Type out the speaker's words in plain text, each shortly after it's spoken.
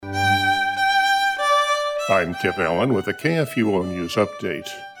I'm Kip Allen with a KFUO News Update.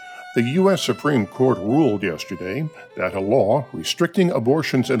 The U.S. Supreme Court ruled yesterday that a law restricting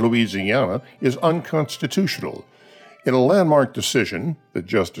abortions in Louisiana is unconstitutional. In a landmark decision, the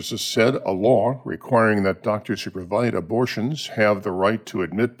justices said a law requiring that doctors who provide abortions have the right to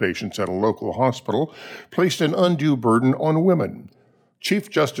admit patients at a local hospital placed an undue burden on women. Chief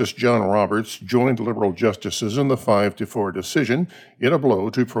Justice John Roberts joined liberal justices in the 5-4 decision in a blow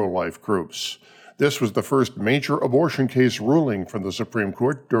to pro-life groups. This was the first major abortion case ruling from the Supreme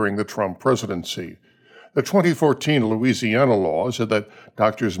Court during the Trump presidency. The 2014 Louisiana law said that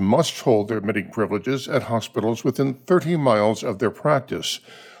doctors must hold their admitting privileges at hospitals within 30 miles of their practice,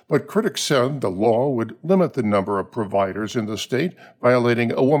 but critics said the law would limit the number of providers in the state,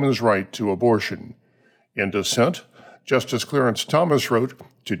 violating a woman's right to abortion. In dissent, Justice Clarence Thomas wrote,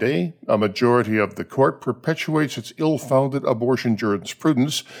 "Today, a majority of the court perpetuates its ill-founded abortion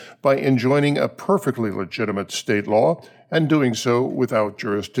jurisprudence by enjoining a perfectly legitimate state law and doing so without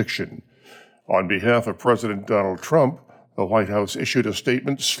jurisdiction." On behalf of President Donald Trump, the White House issued a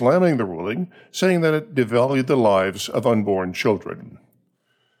statement slamming the ruling, saying that it devalued the lives of unborn children.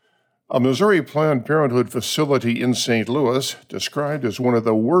 A Missouri Planned Parenthood facility in St. Louis, described as one of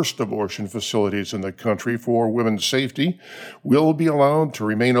the worst abortion facilities in the country for women's safety, will be allowed to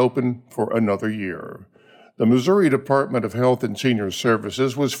remain open for another year. The Missouri Department of Health and Senior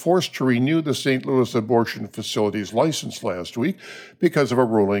Services was forced to renew the St. Louis abortion facility's license last week because of a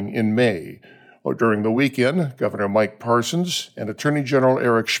ruling in May. During the weekend, Governor Mike Parsons and Attorney General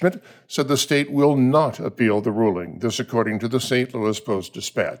Eric Schmidt said the state will not appeal the ruling, this according to the St. Louis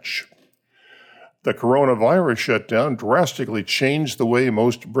Post-Dispatch. The coronavirus shutdown drastically changed the way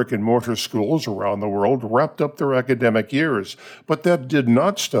most brick-and-mortar schools around the world wrapped up their academic years, but that did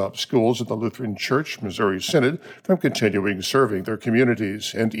not stop schools at the Lutheran Church Missouri Synod from continuing serving their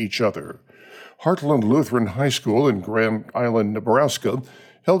communities and each other. Heartland Lutheran High School in Grand Island, Nebraska,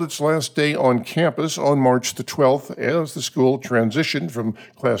 held its last day on campus on March the 12th as the school transitioned from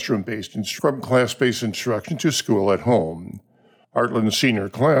class-based instruction to school at home. Heartland's senior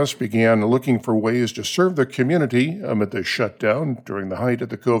class began looking for ways to serve their community amid the shutdown during the height of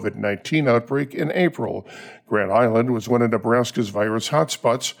the COVID-19 outbreak in April. Grand Island was one of Nebraska's virus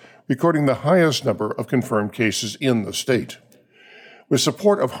hotspots, recording the highest number of confirmed cases in the state. With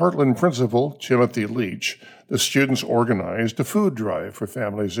support of Heartland principal Timothy Leach, the students organized a food drive for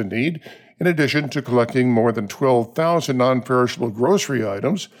families in need. In addition to collecting more than 12,000 non-perishable grocery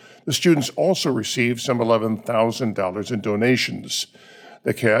items, the students also received some $11,000 in donations.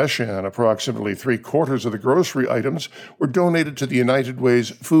 The cash and approximately 3/4 of the grocery items were donated to the United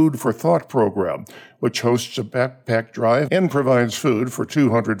Way's Food for Thought program, which hosts a backpack drive and provides food for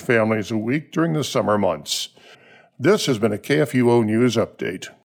 200 families a week during the summer months. This has been a KFUO News Update.